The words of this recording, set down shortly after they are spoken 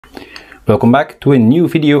Welcome back to a new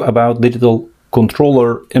video about digital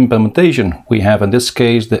controller implementation. We have in this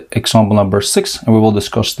case the example number 6 and we will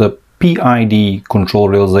discuss the PID control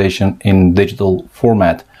realization in digital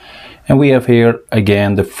format. And we have here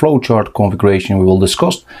again the flowchart configuration we will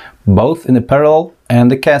discuss both in the parallel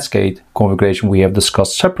and the Cascade configuration we have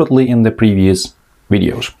discussed separately in the previous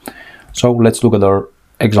videos. So let's look at our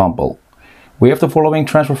example. We have the following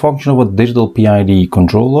transfer function of a digital PID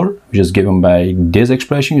controller, which is given by this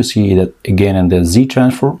expression. You see that again in the Z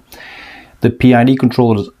transfer. The PID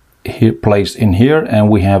controller is here, placed in here,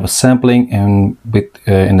 and we have a sampling in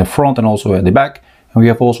the front and also at the back. And we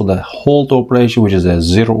have also the hold operation, which is a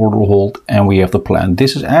zero order hold, and we have the plan.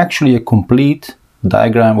 This is actually a complete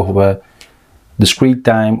diagram of a discrete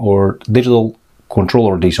time or digital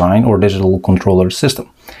controller design or digital controller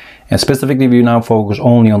system. And specifically, we now focus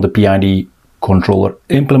only on the PID controller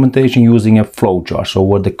implementation using a flowchart. So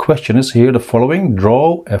what the question is here, the following: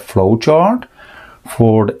 draw a flowchart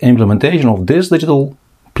for the implementation of this digital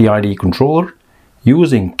PID controller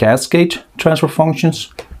using Cascade transfer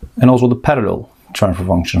functions and also the parallel transfer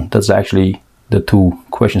function. That's actually the two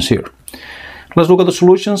questions here. Let's look at the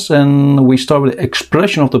solutions, and we start with the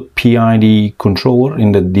expression of the PID controller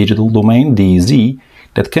in the digital domain, DZ,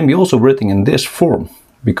 that can be also written in this form,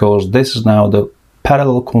 because this is now the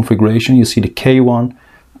parallel configuration. You see the K1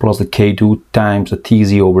 plus the K2 times the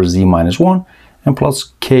TZ over Z minus 1 and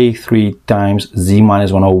plus K3 times Z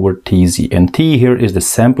minus 1 over TZ. And T here is the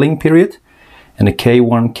sampling period, and the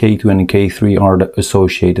K1, K2 and K3 are the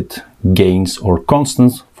associated gains or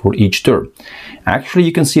constants for each term. Actually,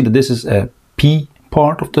 you can see that this is a P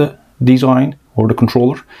part of the design or the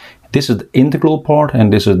controller. This is the integral part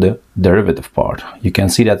and this is the derivative part. You can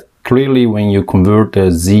see that clearly when you convert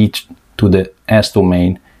the Z to the S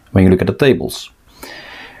domain when you look at the tables.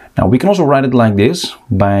 Now we can also write it like this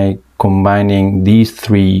by combining these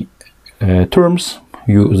three terms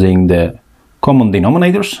using the common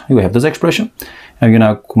denominators. You have this expression, and you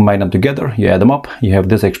now combine them together, you add them up, you have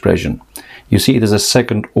this expression. You see it is a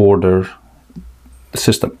second order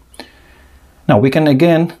system. Now we can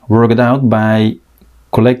again work it out by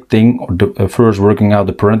collecting, or first working out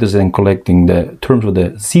the parentheses and collecting the terms with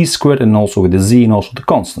the Z squared and also with the Z and also the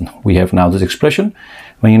constant. We have now this expression.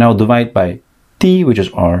 When you now divide by T, which is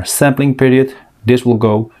our sampling period, this will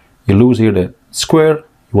go, you lose here the square,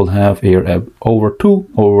 you will have here over 2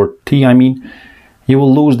 over T, you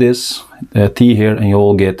will lose this T here and you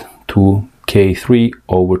will get 2K3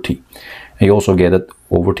 over T. And you also get it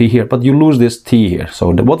over T here, but you lose this T here.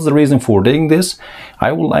 So what's the reason for doing this?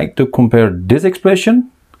 I would like to compare this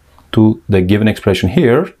expression to the given expression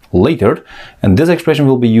here later, and this expression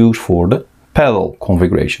will be used for the parallel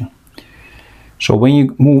configuration. So when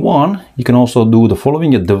you move on, you can also do the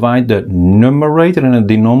following. You divide the numerator and the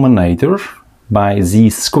denominator by Z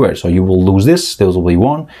squared. So you will lose this will be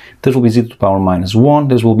 1, this will be Z to the power minus 1,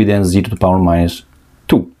 this will be then Z to the power minus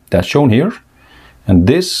 2. That's shown here. And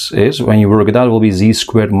this is, when you work it out, it will be Z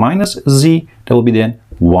squared minus Z. That will be then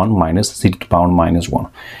 1 minus Z to the power minus 1.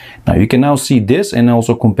 Now you can now see this and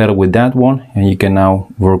also compare it with that one, and you can now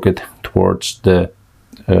work it towards the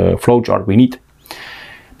flowchart we need.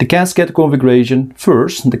 The Cascade configuration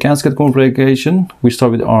first. The Cascade configuration, we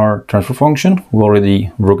start with our transfer function. We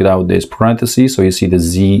already worked out this parentheses, so you see the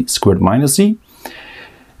Z squared minus Z.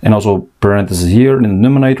 And also parentheses here in the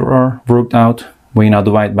numerator are worked out. When you now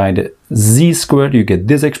divide by the Z squared, you get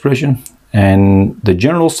this expression. And the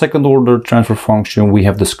general second order transfer function we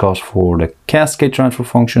have discussed for the Cascade transfer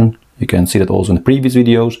function, you can see that also in the previous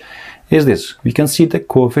videos, is this. We can see the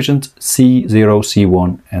coefficients C0,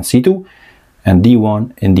 C1 and C2 and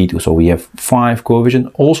D1 and D2. So we have 5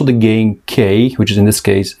 coefficients. Also the gain K, which is in this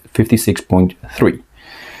case 56.3.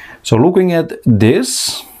 So looking at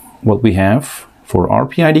this, what we have for our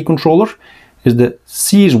PID controller is the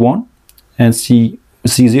C is 1, and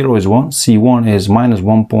C0 is 1, C1 is minus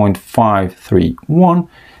 1.531,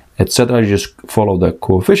 etc. You just follow the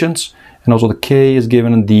coefficients, and also the K is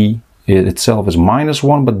given, and D itself is minus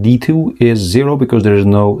 1, but D2 is 0 because there is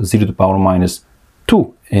no Z to the power minus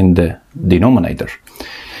 2 in the denominator.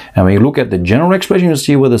 And when you look at the general expression, you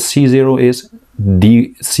see what the C0 is,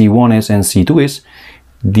 C1 is, and C2 is.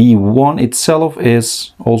 D1 itself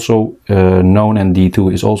is also known, and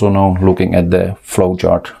D2 is also known looking at the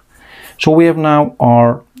flowchart. So we have now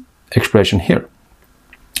our expression here.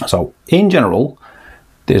 So in general,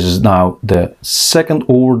 this is now the second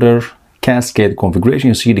order Cascade configuration.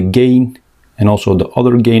 You see the gain and also the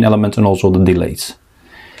other gain elements and also the delays.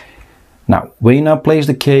 Now, when you now place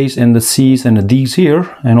the K's and the C's and the D's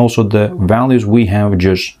here, and also the values we have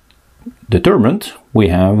just determined, we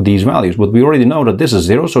have these values. But we already know that this is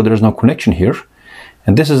 0, so there is no connection here.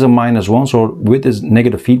 and this is a -1, so with this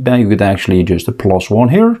negative feedback you could actually just a +1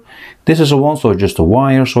 here. This is a 1, so just a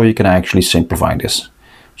wire, so you can actually simplify this.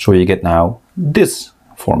 So you get now this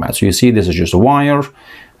format. So you see this is just a wire.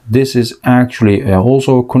 This is actually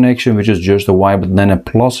also a connection, which is just a wire, but then a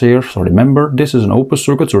plus here. So remember, this is an open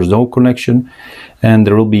circuit, so there's no connection. And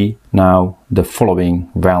there will be now the following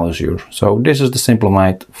values here. So this is the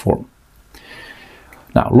simplified form.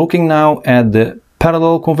 Now, looking now at the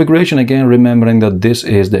parallel configuration, again, remembering that this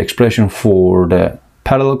is the expression for the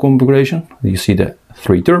parallel configuration. You see the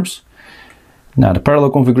 3 terms. Now, the parallel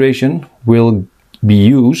configuration will be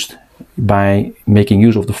used by making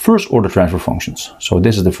use of the first order transfer functions. So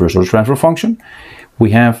this is the first order transfer function.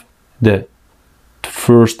 We have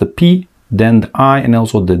first the P, then the I, and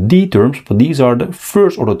also the D terms, but these are the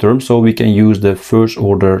first order terms, so we can use the first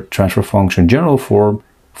order transfer function general form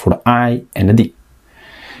for the I and the D.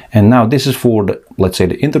 And now this is for the, let's say,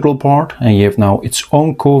 the integral part, and you have now its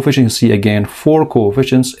own coefficients. You see again 4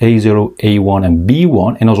 coefficients, A0, A1, and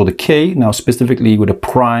B1, and also the K, now specifically with a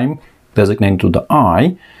prime designated to the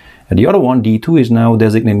I. And the other one, D2, is now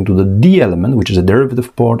designated to the D element, which is a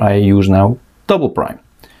derivative part. I use now double prime.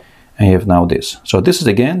 And you have now this. So this is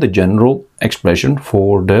again the general expression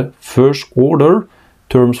for the first order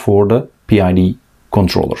terms for the PID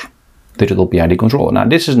controller, digital PID controller. Now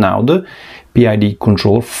this is now the PID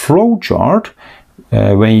controller flowchart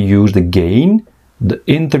when you use the gain, the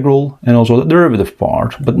integral, and also the derivative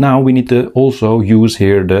part. But now we need to also use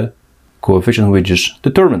here the coefficient which is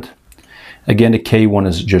determined. Again, the K1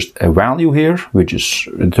 is just a value here, which is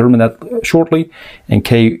determined that shortly, and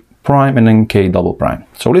K prime and then K double prime.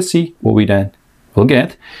 So let's see what we then will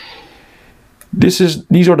get.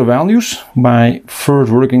 These are the values by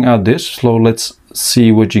first working out this. So let's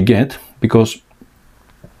see what you get, because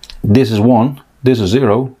this is 1, this is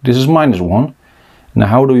 0, this is -1. Now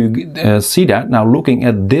how do you see that? Now looking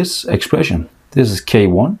at this expression, this is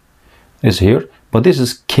K1, is here. But this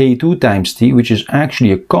is K2 times T, which is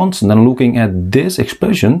actually a constant. And looking at this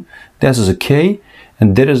expression, this is a K,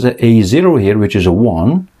 and there is a A0 here, which is a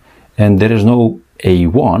 1, and there is no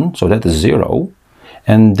A1, so that is 0.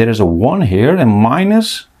 And there is a 1 here, and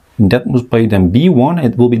minus, that must be then B1,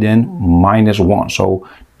 it will be then -1. So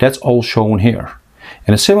that's all shown here.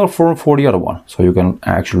 And a similar form for the other one. So you can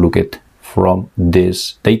actually look at from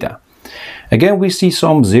this data. Again, we see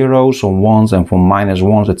some zeros, some ones, and from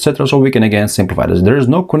 -1s, etc. So we can again simplify this. There is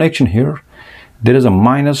no connection here. There is a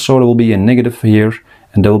minus, so there will be a negative here,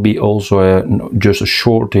 and there will be also just a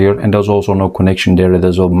short here, and there's also no connection there.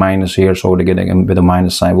 There's a minus here, so again with a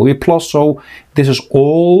minus sign will be plus. So this is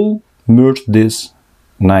all merged this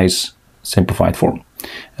nice simplified form.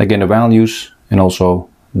 Again, the values and also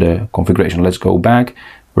the configuration. Let's go back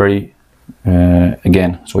very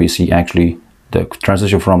again, so you see actually the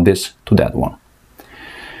transition from this to that one.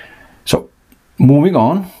 So moving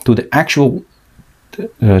on to the actual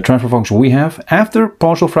transfer function we have. After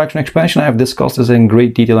partial fraction expansion, I have discussed this in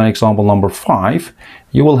great detail in example number 5.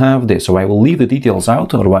 You will have this, so I will leave the details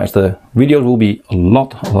out, otherwise the videos will be a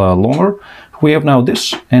lot longer. We have now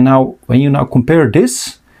this, and now when you now compare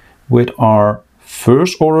this with our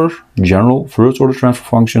first order, general first order transfer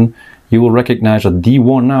function, you will recognize that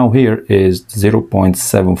D1 now here is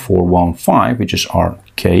 0.7415, which is our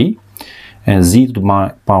K, and z to the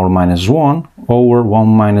power -1 over 1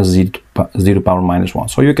 minus z to the power -1.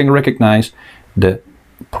 So you can recognize the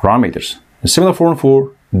parameters. A similar form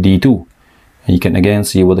for D2. And you can again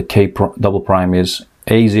see what the K double prime is,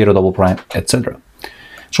 A0 double prime, etc.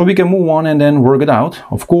 So we can move on and then work it out.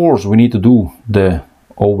 Of course, we need to do the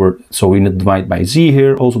over, so we need to divide by z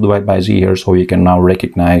here, also divide by z here, so you can now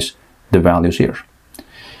recognize the values here.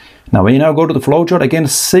 Now when you now go to the flowchart, again the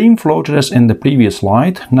same flowchart as in the previous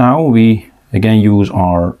slide. Now we again use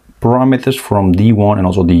our parameters from D1 and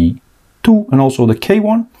also D2 and also the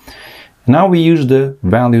K1. Now we use the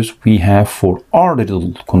values we have for our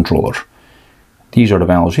digital controller. These are the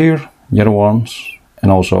values here, the other ones,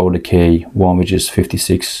 and also the K1, which is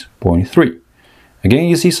 56.3. Again,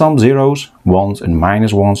 you see some zeros, ones, and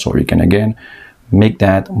 -1, so you can again make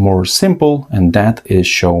that more simple, and that is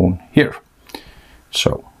shown here.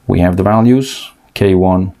 So we have the values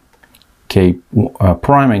K1, K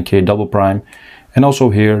prime, and K double prime, and also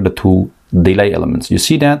here the two delay elements. You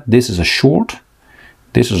see that this is a short,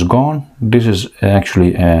 this is gone, this is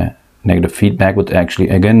actually a negative feedback, but actually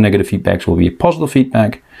again negative feedbacks will be a positive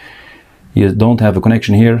feedback. You don't have a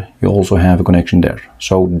connection here, you also have a connection there.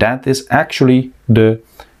 So that is actually the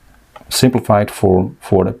simplified form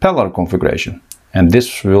for the parallel configuration. And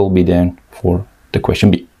this will be then for the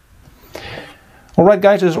question B. Alright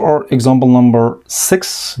guys, this is our example number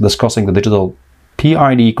 6, discussing the digital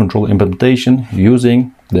PID controller implementation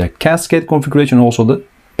using the Cascade configuration, also the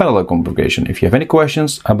parallel configuration. If you have any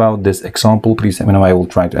questions about this example, please let me know. I will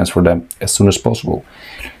try to answer them as soon as possible.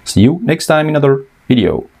 See you next time in another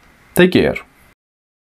video. Take care.